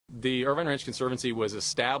the Irvine Ranch Conservancy was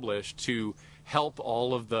established to help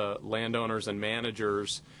all of the landowners and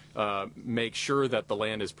managers make sure that the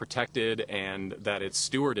land is protected and that it's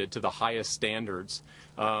stewarded to the highest standards.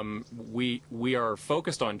 We are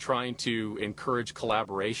focused on trying to encourage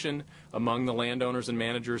collaboration among the landowners and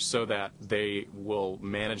managers so that they will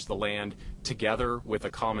manage the land together with a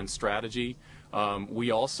common strategy.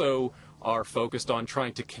 We also are focused on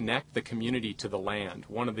trying to connect the community to the land.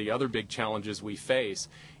 One of the other big challenges we face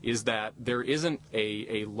is that there isn't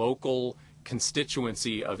a local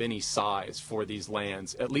constituency of any size for these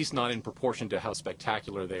lands, at least not in proportion to how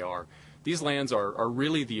spectacular they are. These lands are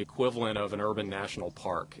really the equivalent of an urban national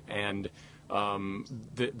park, and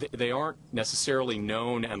they aren't necessarily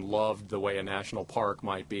known and loved the way a national park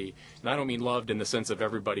might be. And I don't mean loved in the sense of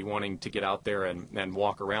everybody wanting to get out there and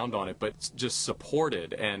walk around on it, but just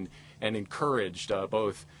supported and encouraged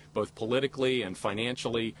both politically and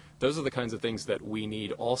financially. Those are the kinds of things that we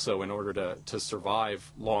need also in order to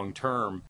survive long term